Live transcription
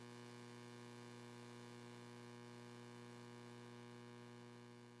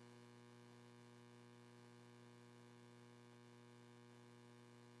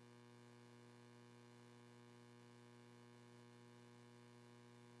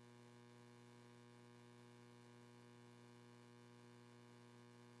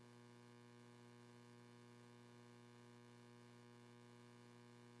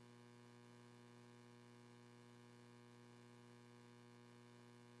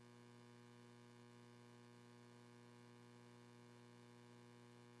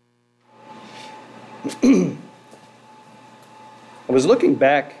I was looking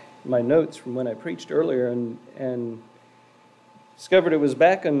back at my notes from when I preached earlier and discovered it was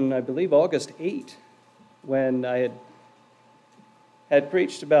back on, I believe, August 8, when I had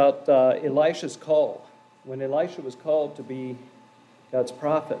preached about Elisha's call, when Elisha was called to be God's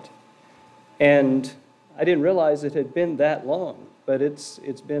prophet. And I didn't realize it had been that long, but it's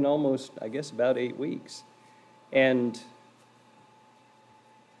been almost, I guess, about 8 weeks. And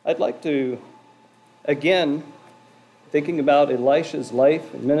I'd like to, again, thinking about Elisha's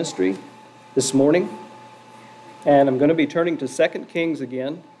life and ministry this morning, and I'm going to be turning to 2 Kings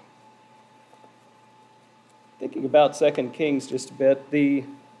again. Thinking about 2 Kings just a bit, the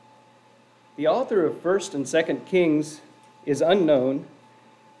author of 1st and 2nd Kings is unknown.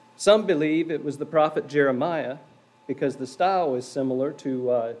 Some believe it was the prophet Jeremiah, because the style is similar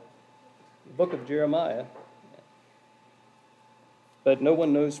to the book of Jeremiah. But no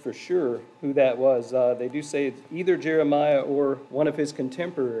one knows for sure who that was. They do say it's either Jeremiah or one of his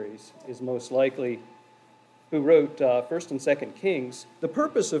contemporaries is most likely who wrote 1st and 2nd Kings. The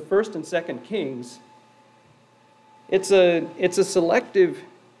purpose of 1st and 2nd Kings, it's a selective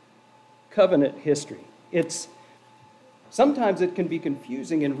covenant history. Sometimes it can be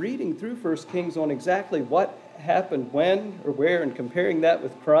confusing in reading through 1st Kings on exactly what happened when or where, and comparing that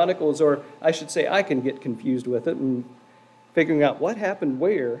with Chronicles, or I should say I can get confused with it and figuring out what happened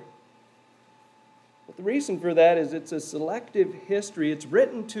where. But the reason for that is it's a selective history. It's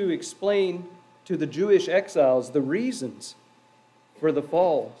written to explain to the Jewish exiles the reasons for the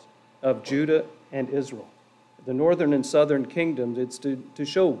fall of Judah and Israel, the northern and southern kingdoms. It's to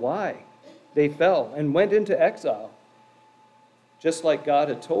show why they fell and went into exile, just like God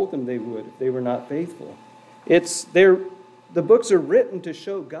had told them they would if they were not faithful. The books are written to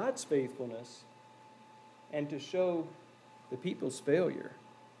show God's faithfulness and to show the people's failure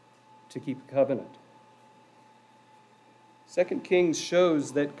to keep a covenant. 2 Kings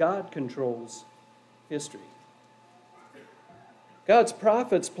shows that God controls history. God's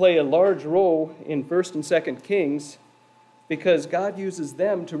prophets play a large role in 1st and 2nd Kings because God uses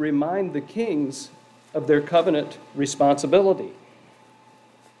them to remind the kings of their covenant responsibility.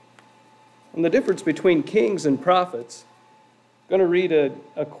 And the difference between kings and prophets, I'm going to read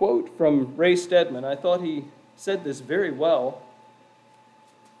a quote from Ray Stedman. I thought he said this very well.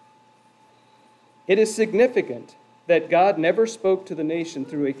 It is significant that God never spoke to the nation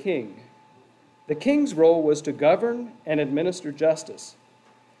through a king. The king's role was to govern and administer justice.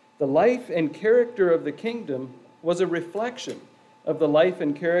 The life and character of the kingdom was a reflection of the life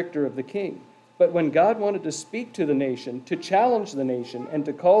and character of the king. But when God wanted to speak to the nation, to challenge the nation, and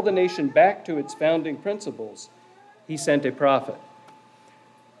to call the nation back to its founding principles, he sent a prophet.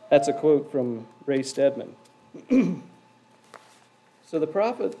 That's a quote from Ray Stedman. So the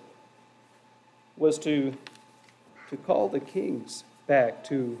prophet was to call the kings back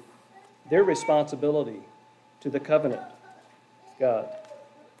to their responsibility to the covenant of God.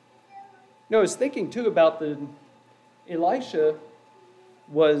 I was thinking too about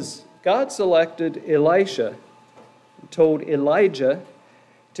God selected Elisha, told Elijah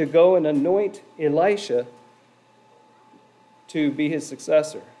to go and anoint Elisha to be his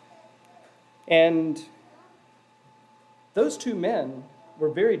successor. And those two men were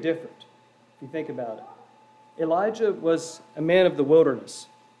very different, if you think about it. Elijah was a man of the wilderness.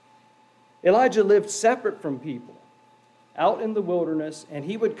 Elijah lived separate from people, out in the wilderness, and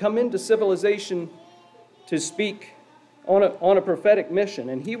he would come into civilization to speak on a prophetic mission.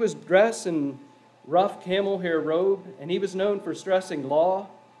 And he was dressed in rough camel hair robe, and he was known for stressing law,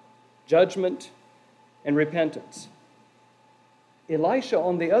 judgment, and repentance. Elisha,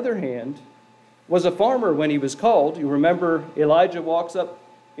 on the other hand, was a farmer when he was called. You remember Elijah walks up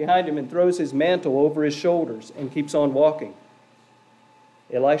behind him and throws his mantle over his shoulders and keeps on walking.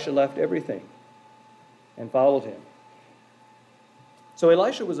 Elisha left everything and followed him. So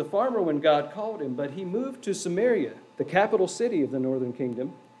Elisha was a farmer when God called him, but he moved to Samaria, the capital city of the northern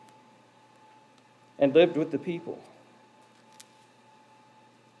kingdom, and lived with the people.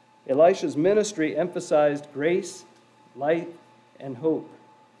 Elisha's ministry emphasized grace, light, and hope.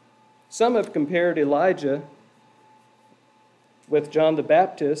 Some have compared Elijah with John the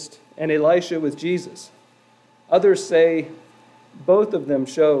Baptist and Elisha with Jesus. Others say both of them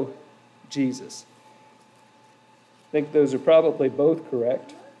show Jesus. I think those are probably both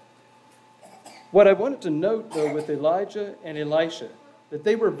correct. What I wanted to note, though, with Elijah and Elisha, that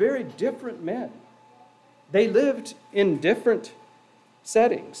they were very different men. They lived in different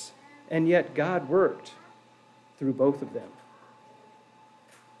settings, and yet God worked through both of them.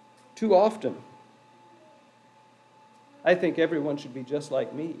 Too often, I think everyone should be just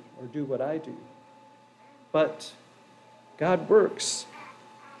like me or do what I do. But God works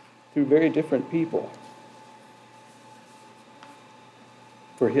through very different people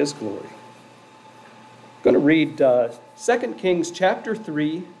for his glory. I'm going to read 2 Kings chapter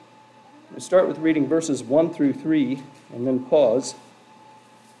 3. We'll start with reading verses 1 through 3 and then pause.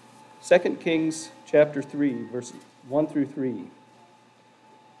 2 Kings chapter 3, verses 1 through 3.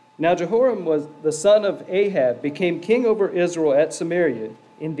 Now Jehoram was the son of Ahab, became king over Israel at Samaria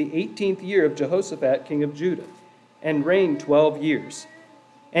in the 18th year of Jehoshaphat, king of Judah, and reigned 12 years.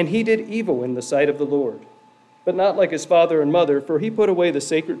 And he did evil in the sight of the Lord, but not like his father and mother, for he put away the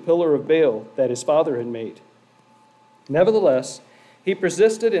sacred pillar of Baal that his father had made. Nevertheless, he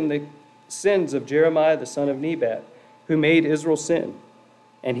persisted in the sins of Jeremiah the son of Nebat, who made Israel sin,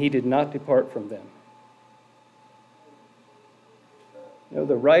 and he did not depart from them. You know,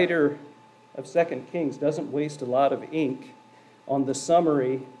 the writer of 2 Kings doesn't waste a lot of ink on the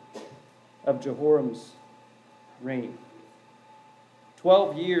summary of Jehoram's reign.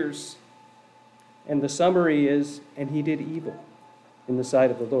 12 years, and the summary is, and he did evil in the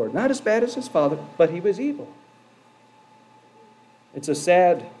sight of the Lord. Not as bad as his father, but he was evil. It's a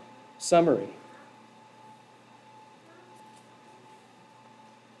sad summary.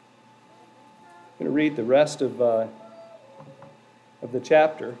 I'm going to read the rest of the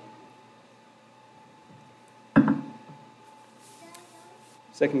chapter.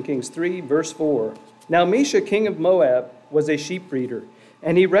 2 Kings 3, verse 4. Now Mesha, king of Moab, was a sheep breeder,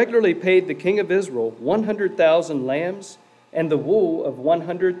 and he regularly paid the king of Israel 100,000 lambs and the wool of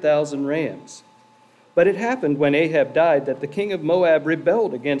 100,000 rams. But it happened when Ahab died that the king of Moab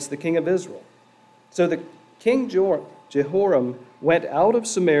rebelled against the king of Israel. So the king Jehoram went out of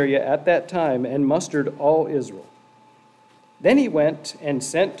Samaria at that time and mustered all Israel. Then he went and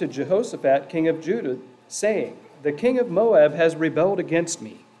sent to Jehoshaphat, king of Judah, saying, The king of Moab has rebelled against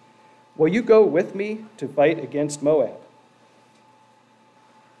me. Will you go with me to fight against Moab?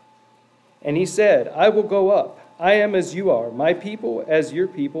 And he said, I will go up. I am as you are, my people as your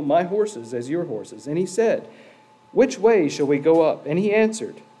people, my horses as your horses. And he said, Which way shall we go up? And he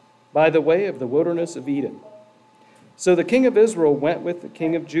answered, By the way of the wilderness of Edom. So the king of Israel went with the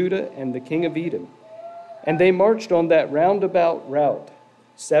king of Judah and the king of Edom. And they marched on that roundabout route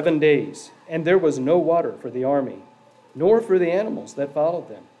 7 days, and there was no water for the army, nor for the animals that followed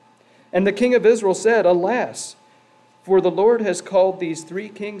them. And the king of Israel said, Alas, for the Lord has called these 3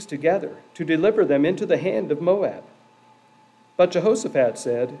 kings together to deliver them into the hand of Moab. But Jehoshaphat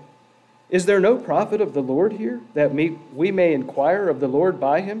said, Is there no prophet of the Lord here, that we may inquire of the Lord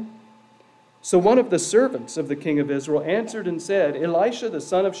by him? So one of the servants of the king of Israel answered and said, Elisha the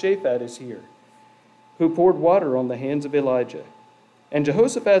son of Shaphat is here, who poured water on the hands of Elijah. And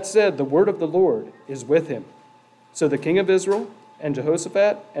Jehoshaphat said, The word of the Lord is with him. So the king of Israel and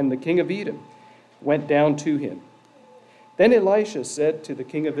Jehoshaphat and the king of Edom went down to him. Then Elisha said to the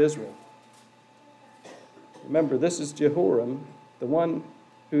king of Israel, remember, this is Jehoram, the one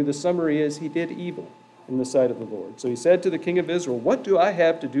who the summary is, he did evil in the sight of the Lord. So he said to the king of Israel, What do I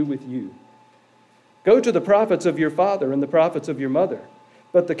have to do with you? Go to the prophets of your father and the prophets of your mother.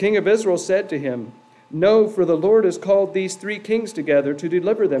 But the king of Israel said to him, No, for the Lord has called these 3 kings together to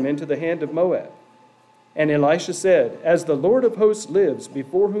deliver them into the hand of Moab. And Elisha said, As the Lord of hosts lives,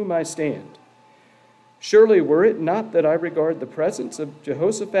 before whom I stand, surely were it not that I regard the presence of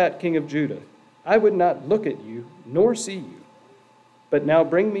Jehoshaphat, king of Judah, I would not look at you, nor see you. But now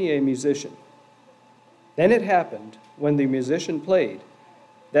bring me a musician. Then it happened, when the musician played,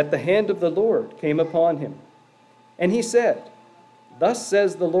 that the hand of the Lord came upon him. And he said, Thus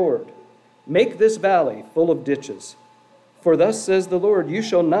says the Lord, Make this valley full of ditches. For thus says the Lord, You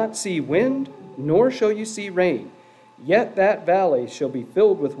shall not see wind, nor shall you see rain, yet that valley shall be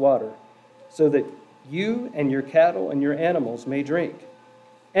filled with water, so that you and your cattle and your animals may drink.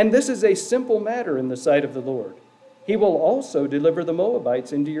 And this is a simple matter in the sight of the Lord. He will also deliver the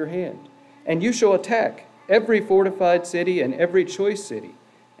Moabites into your hand, and you shall attack every fortified city and every choice city,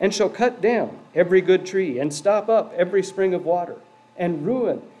 and shall cut down every good tree, and stop up every spring of water, and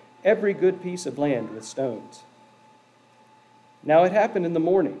ruin every good piece of land with stones. Now it happened in the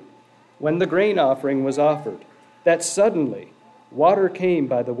morning, when the grain offering was offered, that suddenly water came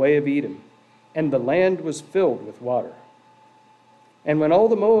by the way of Edom, and the land was filled with water. And when all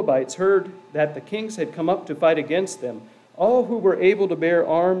the Moabites heard that the kings had come up to fight against them, all who were able to bear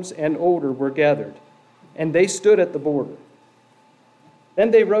arms and older were gathered, and they stood at the border. Then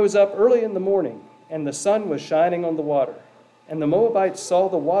they rose up early in the morning, and the sun was shining on the water. And the Moabites saw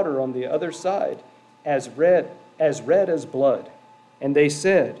the water on the other side as red as blood. And they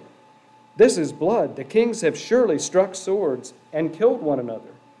said, This is blood. The kings have surely struck swords and killed one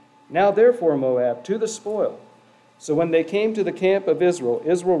another. Now therefore, Moab, to the spoil. So when they came to the camp of Israel,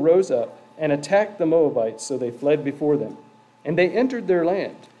 Israel rose up and attacked the Moabites, so they fled before them. And they entered their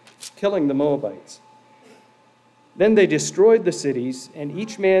land, killing the Moabites. Then they destroyed the cities, and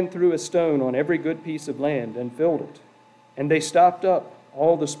each man threw a stone on every good piece of land and filled it. And they stopped up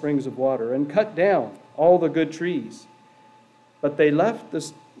all the springs of water and cut down all the good trees. But they left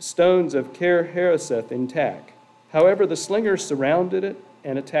the stones of Kir-Hareseth intact. However, the slingers surrounded it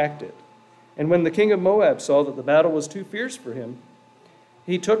and attacked it. And when the king of Moab saw that the battle was too fierce for him,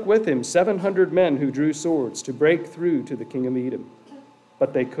 he took with him 700 men who drew swords to break through to the king of Edom.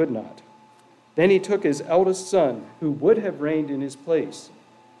 But they could not. Then he took his eldest son, who would have reigned in his place,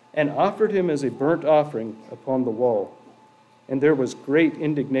 and offered him as a burnt offering upon the wall. And there was great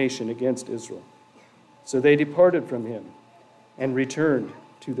indignation against Israel. So they departed from him and returned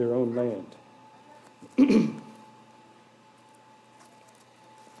to their own land.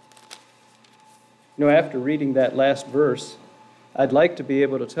 After reading that last verse, I'd like to be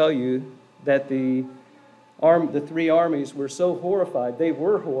able to tell you that the three armies were so horrified, they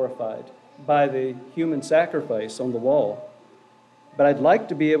were horrified by the human sacrifice on the wall. But I'd like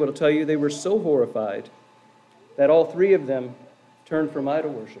to be able to tell you they were so horrified that all three of them turned from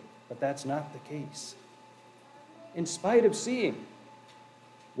idol worship. But that's not the case. In spite of seeing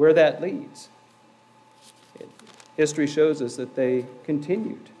where that leads, history shows us that they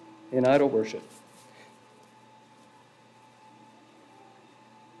continued in idol worship.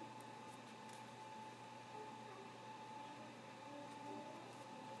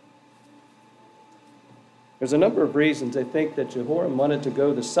 There's a number of reasons I think that Jehoram wanted to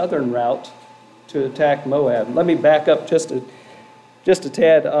go the southern route to attack Moab. Let me back up just a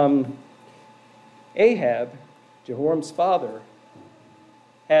tad. Ahab, Jehoram's father,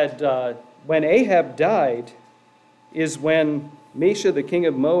 had when Ahab died is when Mesha, the king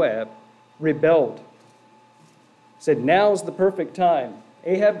of Moab, rebelled. Said, now's the perfect time.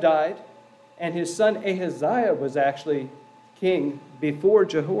 Ahab died, and his son Ahaziah was actually king before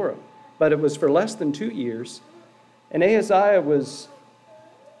Jehoram. But it was for less than 2 years. And Ahaziah was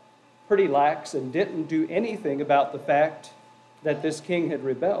pretty lax and didn't do anything about the fact that this king had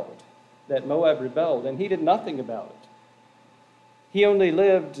rebelled, that Moab rebelled, and he did nothing about it. He only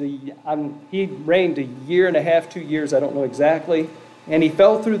lived, he reigned a year and a half, 2 years, I don't know exactly, and he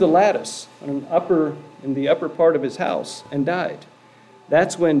fell through the lattice in the upper part of his house and died.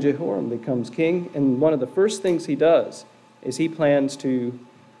 That's when Jehoram becomes king, and one of the first things he does is he plans to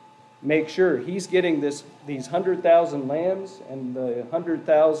make sure he's getting these 100,000 lambs and the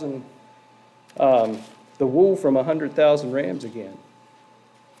 100,000, the wool from 100,000 rams again.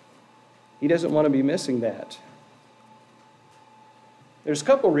 He doesn't want to be missing that. There's a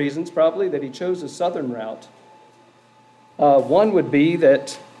couple reasons probably that he chose a southern route. One would be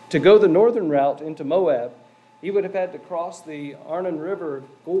that to go the northern route into Moab, he would have had to cross the Arnon River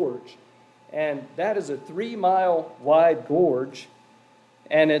Gorge, and that is a 3-mile wide gorge,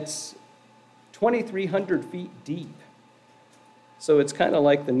 and it's 2,300 feet deep. So it's kind of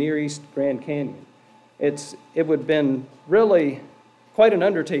like the Near East Grand Canyon. It would have been really quite an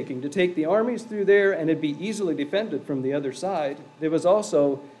undertaking to take the armies through there, and it'd be easily defended from the other side. It was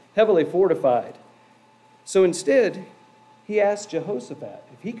also heavily fortified. So instead, he asked Jehoshaphat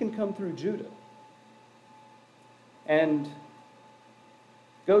if he can come through Judah and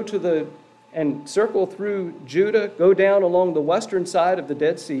and circle through Judah, go down along the western side of the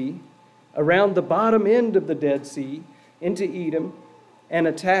Dead Sea, around the bottom end of the Dead Sea, into Edom, and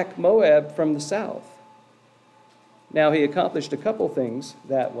attack Moab from the south. Now, he accomplished a couple things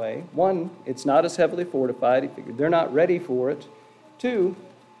that way. One, it's not as heavily fortified. He figured they're not ready for it. Two,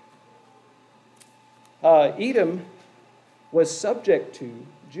 Edom was subject to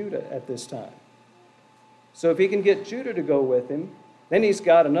Judah at this time. So if he can get Judah to go with him, then he's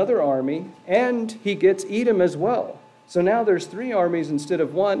got another army, and he gets Edom as well. So now there's 3 armies instead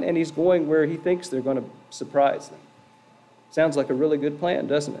of 1, and he's going where he thinks they're going to surprise them. Sounds like a really good plan,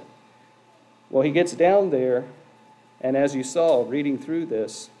 doesn't it? Well, he gets down there, and as you saw, reading through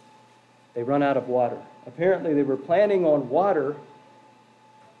this, they run out of water. Apparently they were planning on water,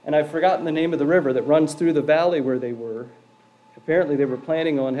 and I've forgotten the name of the river that runs through the valley where they were. Apparently they were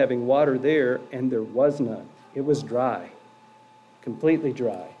planning on having water there, and there was none. It was dry. Completely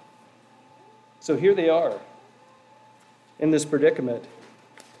dry. So here they are in this predicament.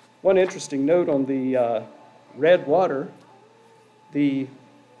 One interesting note on the red water, they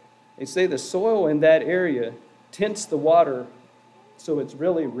say the soil in that area tints the water so it's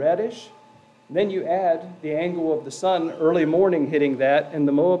really reddish. Then you add the angle of the sun early morning hitting that, and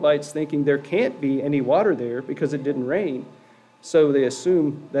the Moabites thinking there can't be any water there because it didn't rain. so they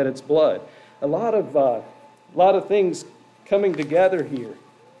assume that it's blood. A lot of things coming together here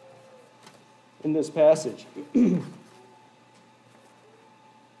in this passage.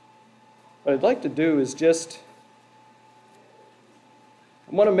 What I'd like to do is I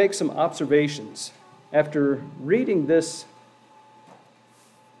want to make some observations. After reading this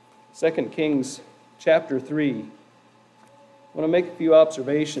 2 Kings chapter 3, I want to make a few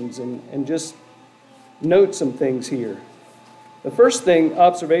observations and just note some things here. The first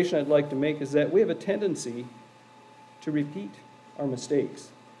observation I'd like to make is that we have a tendency to repeat our mistakes.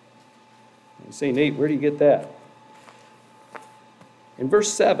 You say, Nate, where do you get that? In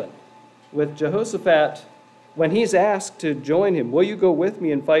verse 7, with Jehoshaphat, when he's asked to join him, will you go with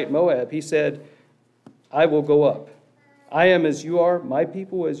me and fight Moab? He said, I will go up. I am as you are, my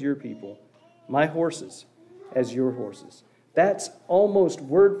people as your people, my horses as your horses. That's almost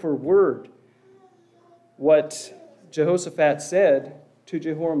word for word what Jehoshaphat said to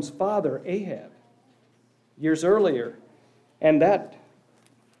Jehoram's father, Ahab, years earlier. And that,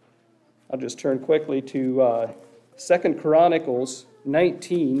 I'll just turn quickly to 2 Chronicles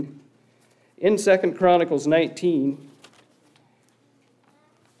 19. In 2 Chronicles 19,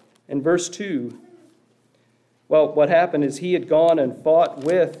 in verse 2, well, what happened is he had gone and fought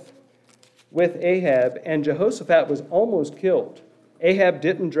with Ahab, and Jehoshaphat was almost killed. Ahab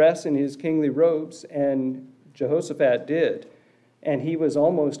didn't dress in his kingly robes, and Jehoshaphat did, and he was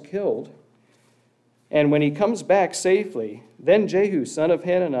almost killed. And when he comes back safely, then Jehu, son of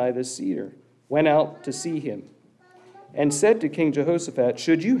Hanani the seer, went out to see him, and said to King Jehoshaphat,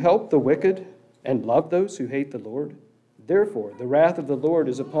 should you help the wicked and love those who hate the Lord? Therefore, the wrath of the Lord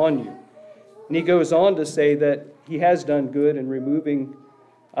is upon you. And he goes on to say that he has done good in removing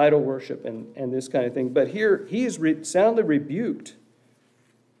idol worship and this kind of thing. But here, he is soundly rebuked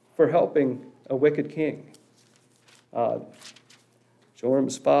for helping a wicked king,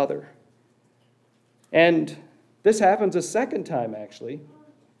 Joram's father. And this happens a second time, actually.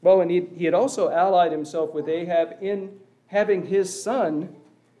 Well, and he had also allied himself with Ahab in having his son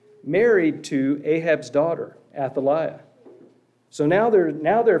married to Ahab's daughter, Athaliah. So now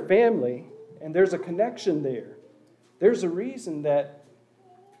they're family, and there's a connection there. There's a reason that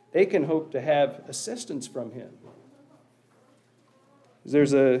they can hope to have assistance from him.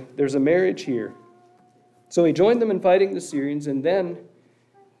 There's a marriage here. So he joined them in fighting the Syrians, and then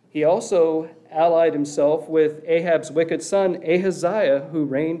he also allied himself with Ahab's wicked son, Ahaziah, who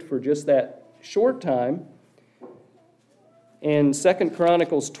reigned for just that short time. And 2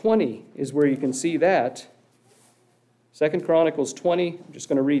 Chronicles 20 is where you can see that. 2 Chronicles 20, I'm just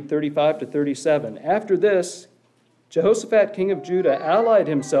going to read 35 to 37. After this, Jehoshaphat, king of Judah, allied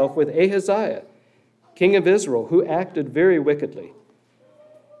himself with Ahaziah, king of Israel, who acted very wickedly.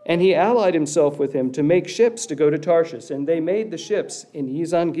 And he allied himself with him to make ships to go to Tarshish, and they made the ships in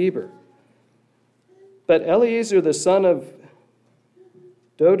Ezon-Geber. But Eleazar, the son of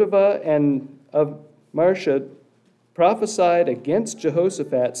Dodavah and of Marsha, prophesied against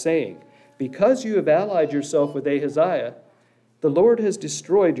Jehoshaphat, saying, because you have allied yourself with Ahaziah, the Lord has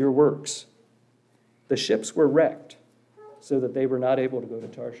destroyed your works. The ships were wrecked, so that they were not able to go to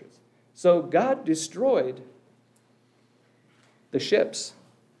Tarshish. So God destroyed the ships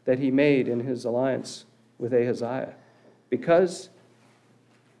that he made in his alliance with Ahaziah, because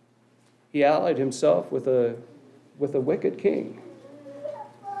he allied himself with a wicked king.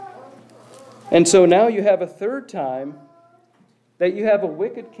 And so now you have a third time that you have a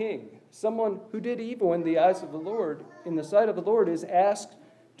wicked king, someone who did evil in the eyes of the Lord, in the sight of the Lord, is asked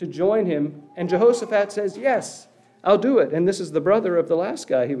to join him. And Jehoshaphat says, yes, I'll do it. And this is the brother of the last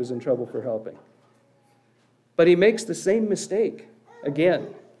guy he was in trouble for helping. But he makes the same mistake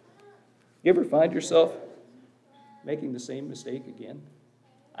again. You ever find yourself making the same mistake again?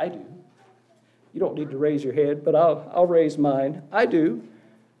 I do. You don't need to raise your head, but I'll raise mine. I do.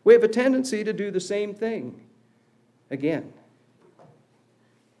 We have a tendency to do the same thing again.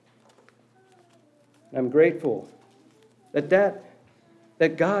 I'm grateful that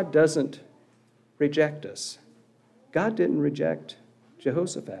God doesn't reject us. God didn't reject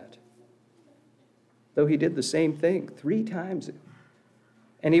Jehoshaphat, though he did the same thing 3 times.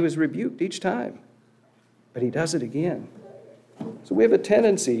 And he was rebuked each time. But he does it again. So we have a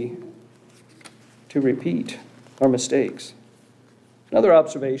tendency to repeat our mistakes. Another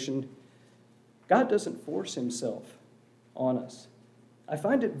observation, God doesn't force himself on us. I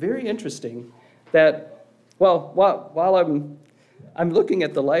find it very interesting that, well, while I'm looking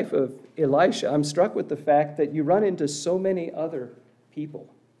at the life of Elisha, I'm struck with the fact that you run into so many other people,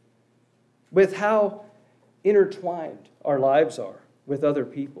 with how intertwined our lives are with other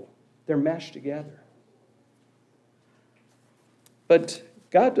people. They're meshed together. But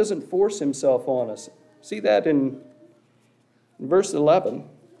God doesn't force himself on us. See that in verse 11.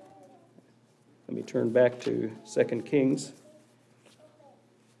 Let me turn back to 2 Kings.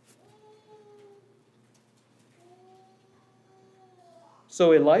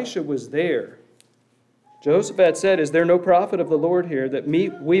 So Elisha was there. Jehoshaphat said, "Is there no prophet of the Lord here, that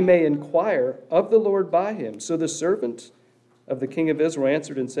we may inquire of the Lord by him?" So the servant of the king of Israel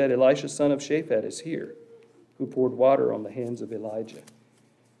answered and said, "Elisha, son of Shaphat, is here, who poured water on the hands of Elijah."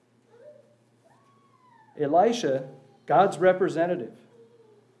 Elisha, God's representative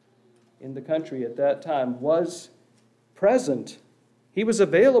in the country at that time, was present. He was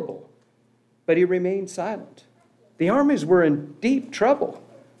available, but he remained silent. The armies were in deep trouble.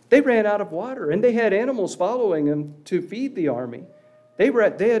 They ran out of water, and they had animals following them to feed the army. They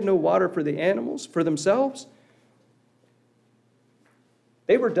had no water for the animals, for themselves.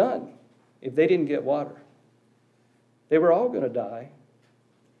 They were done if they didn't get water. They were all going to die.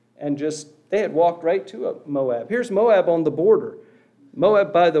 And they had walked right to Moab. Here's Moab on the border.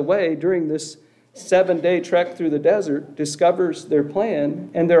 Moab, by the way, during this 7-day trek through the desert, discovers their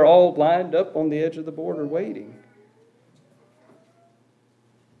plan, and they're all lined up on the edge of the border waiting.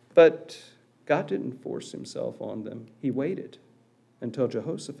 But God didn't force himself on them. He waited until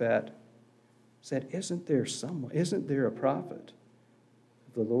Jehoshaphat said, Isn't there a prophet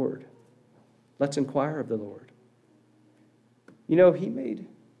of the Lord? Let's inquire of the Lord. You know, he made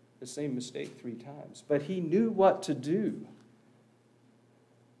the same mistake 3 times, but he knew what to do.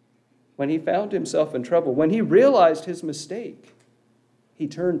 When he found himself in trouble, when he realized his mistake, he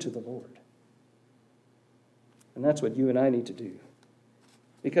turned to the Lord. And that's what you and I need to do,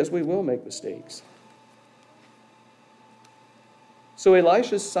 because we will make mistakes. So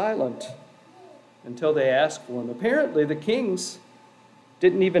Elisha's silent until they ask for him. Apparently, the kings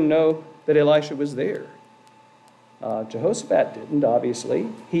didn't even know that Elisha was there. Jehoshaphat didn't, obviously.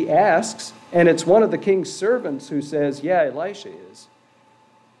 He asks, and it's one of the king's servants who says, yeah, Elisha is.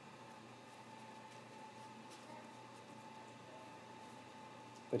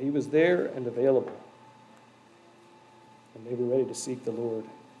 But he was there and available, and they were ready to seek the Lord.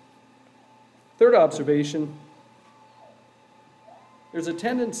 Third observation, there's a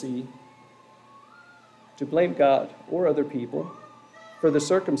tendency to blame God or other people for the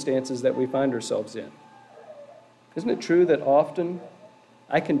circumstances that we find ourselves in. Isn't it true that often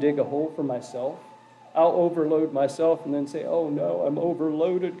I can dig a hole for myself? I'll overload myself and then say, oh no, I'm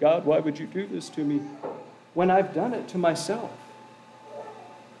overloaded. God, why would you do this to me? When I've done it to myself.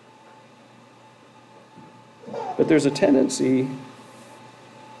 But there's a tendency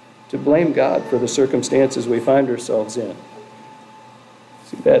to blame God for the circumstances we find ourselves in.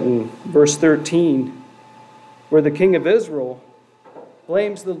 See that in verse 13, where the king of Israel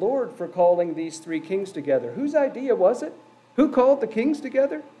blames the Lord for calling these 3 kings together. Whose idea was it? Who called the kings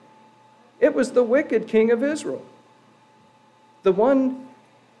together? It was the wicked king of Israel, the one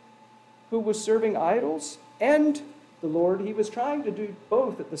who was serving idols and the Lord. He was trying to do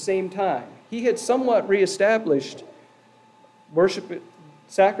both at the same time. He had somewhat reestablished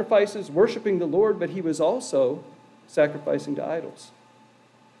sacrifices, worshiping the Lord, but he was also sacrificing to idols.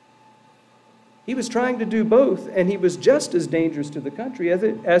 He was trying to do both, and he was just as dangerous to the country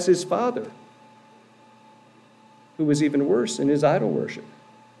as his father, who was even worse in his idol worship.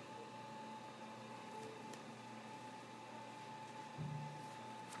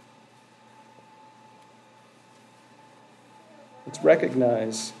 Let's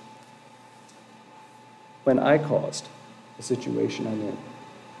recognize when I caused the situation I'm in,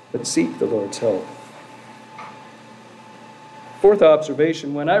 but seek the Lord's help. Fourth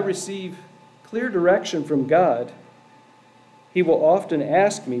observation, when I receive clear direction from God, he will often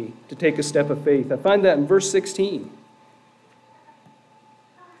ask me to take a step of faith. I find that in verse 16.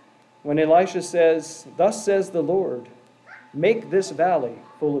 When Elisha says, "Thus says the Lord, make this valley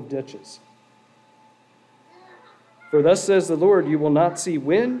full of ditches. For thus says the Lord, you will not see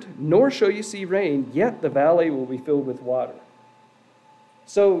wind, nor shall you see rain, yet the valley will be filled with water."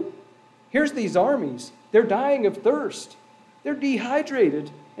 So here's these armies. They're dying of thirst. They're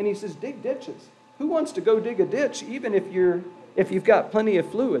dehydrated. And he says, dig ditches. Who wants to go dig a ditch, even if you've got plenty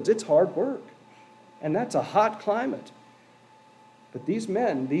of fluids? It's hard work. And that's a hot climate. But these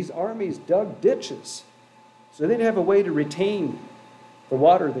men, these armies dug ditches so they'd have a way to retain the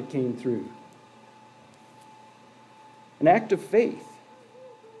water that came through. An act of faith.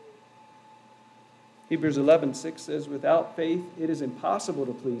 Hebrews 11:6 says, without faith it is impossible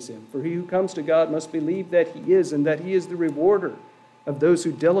to please him. For he who comes to God must believe that he is, and that he is the rewarder of those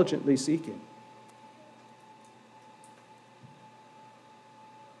who diligently seek him.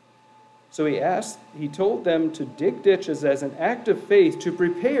 So he told them to dig ditches as an act of faith to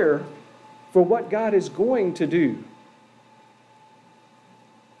prepare for what God is going to do.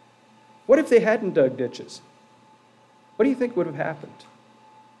 What if they hadn't dug ditches? What do you think would have happened?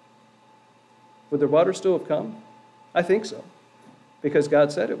 Would the water still have come? I think so, because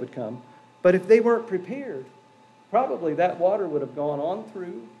God said it would come. But if they weren't prepared, probably that water would have gone on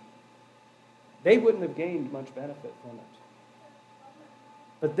through. They wouldn't have gained much benefit from it.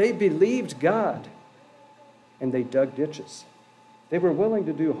 But they believed God, and they dug ditches. They were willing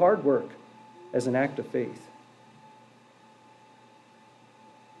to do hard work as an act of faith.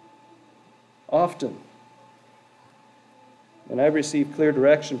 Often, when I receive clear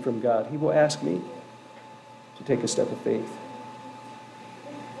direction from God, He will ask me to take a step of faith.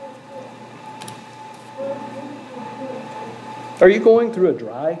 Are you going through a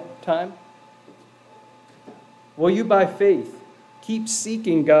dry time? Will you, by faith, keep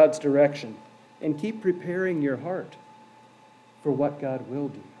seeking God's direction and keep preparing your heart for what God will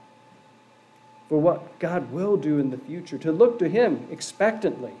do? For what God will do in the future, to look to Him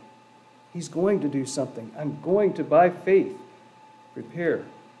expectantly. He's going to do something. I'm going to, by faith, prepare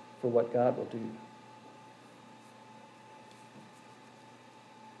for what God will do.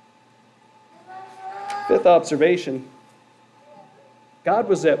 Fifth observation, God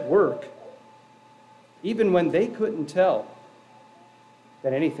was at work even when they couldn't tell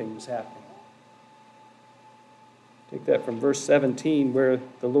that anything was happening. Take that from verse 17, where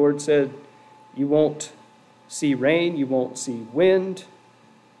the Lord said, you won't see rain, you won't see wind,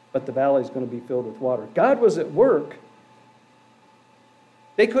 but the valley is going to be filled with water. God was at work.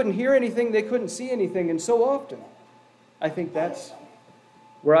 They couldn't hear anything, they couldn't see anything, and so often, I think that's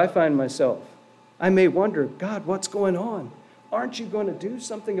where I find myself. I may wonder, God, what's going on? Aren't you going to do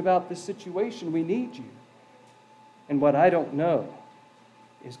something about this situation? We need you. And what I don't know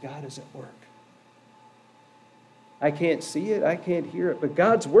is God is at work. I can't see it, I can't hear it, but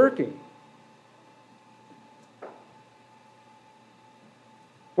God's working.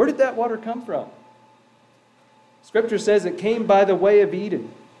 Where did that water come from? Scripture says it came by the way of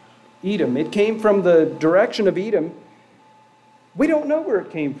Edom. It came from the direction of Edom. We don't know where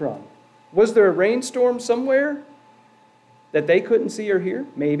it came from. Was there a rainstorm somewhere that they couldn't see or hear?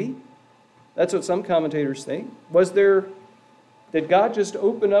 Maybe. That's what some commentators think. Did God just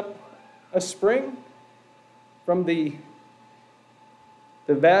open up a spring from the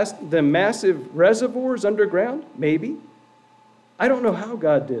massive reservoirs underground? Maybe. I don't know how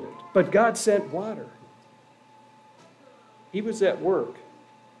God did it, but God sent water. He was at work,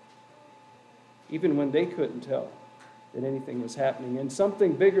 even when they couldn't tell that anything was happening, and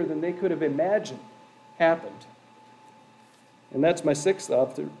something bigger than they could have imagined happened. And that's my sixth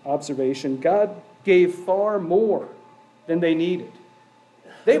observation. God gave far more than they needed.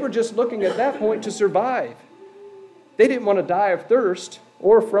 They were just looking at that point to survive. They didn't want to die of thirst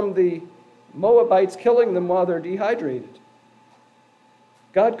or from the Moabites killing them while they're dehydrated.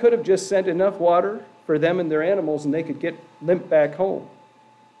 God could have just sent enough water for them and their animals and they could get limp back home.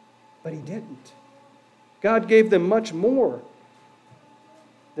 But He didn't. God gave them much more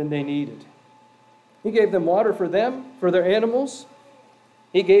than they needed. He gave them water for them, for their animals.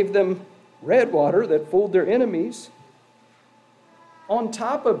 He gave them red water that fooled their enemies. On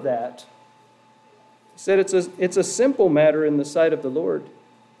top of that, He said it's a simple matter in the sight of the Lord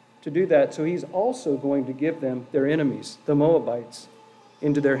to do that. So He's also going to give them their enemies, the Moabites,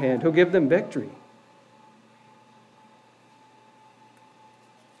 into their hand. He'll give them victory.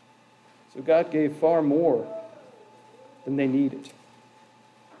 So God gave far more than they needed.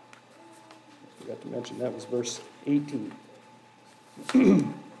 I forgot to mention that was verse 18.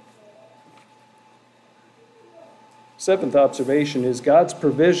 Seventh observation is God's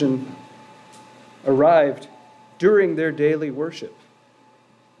provision arrived during their daily worship.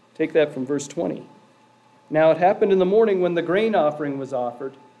 Take that from verse 20. Now it happened in the morning when the grain offering was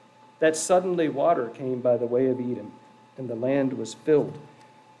offered that suddenly water came by the way of Edom, and the land was filled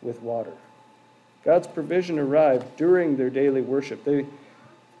with water. God's provision arrived during their daily worship.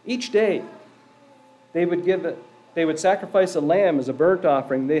 Each day, they would sacrifice a lamb as a burnt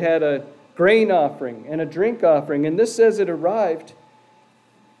offering. They had a grain offering and a drink offering, and this says it arrived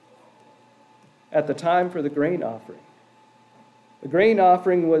at the time for the grain offering. The grain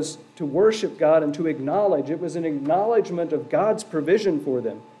offering was to worship God and to acknowledge. It was an acknowledgement of God's provision for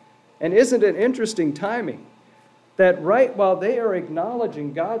them. And isn't it interesting timing that right while they are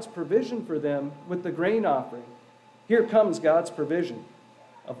acknowledging God's provision for them with the grain offering, here comes God's provision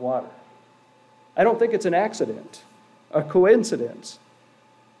of water. I don't think it's an accident, a coincidence.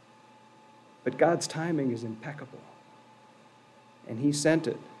 But God's timing is impeccable. And He sent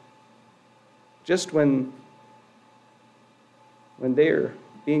it just when they're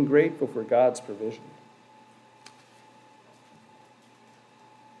being grateful for God's provision.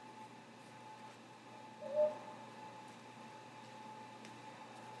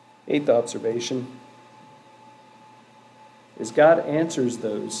 Eighth observation is God answers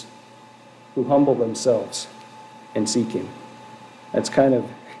those who humble themselves and seek Him. That's kind of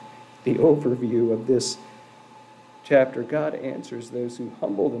the overview of this chapter. God answers those who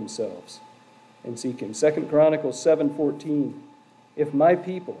humble themselves and seek Him. 2 Chronicles 7:14, if my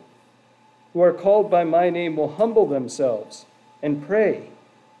people who are called by my name will humble themselves and pray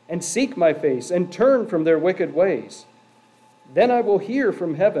and seek my face and turn from their wicked ways, then I will hear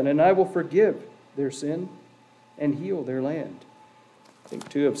from heaven and I will forgive their sin and heal their land. Think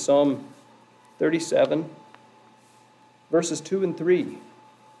too of Psalm 37, verses 2 and 3. It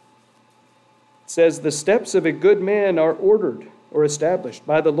says, the steps of a good man are ordered or established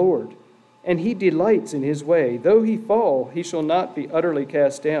by the Lord, and He delights in his way. Though he fall, he shall not be utterly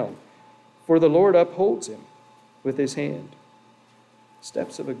cast down, for the Lord upholds him with His hand.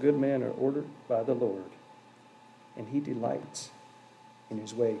 Steps of a good man are ordered by the Lord, and He delights in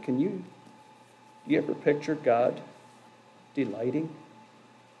His way. Do you ever picture God delighting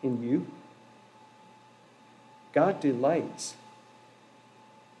in you? God delights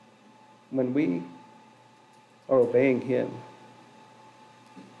when we are obeying Him.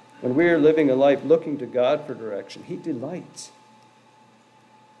 When we are living a life looking to God for direction, He delights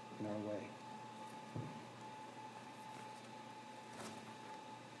in our way.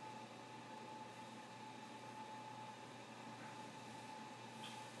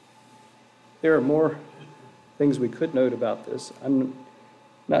 There are more things we could note about this. I'm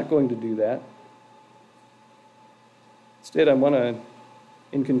not going to do that. Instead,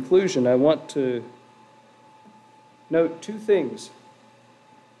 in conclusion, I want to note two things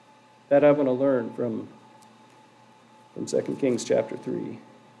that I want to learn from 2 Kings chapter 3.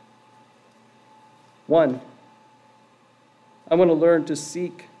 One, I want to learn to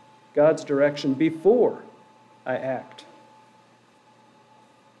seek God's direction before I act.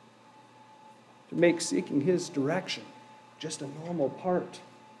 To make seeking His direction just a normal part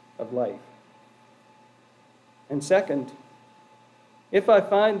of life. And second, if I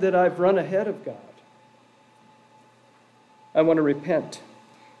find that I've run ahead of God, I want to repent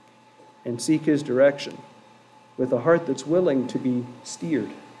and seek His direction with a heart that's willing to be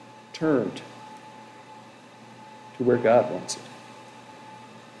steered, turned to where God wants it.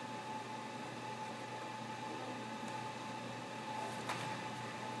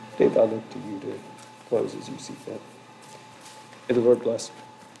 Dave, I look to you to close as you see fit. May the Lord bless.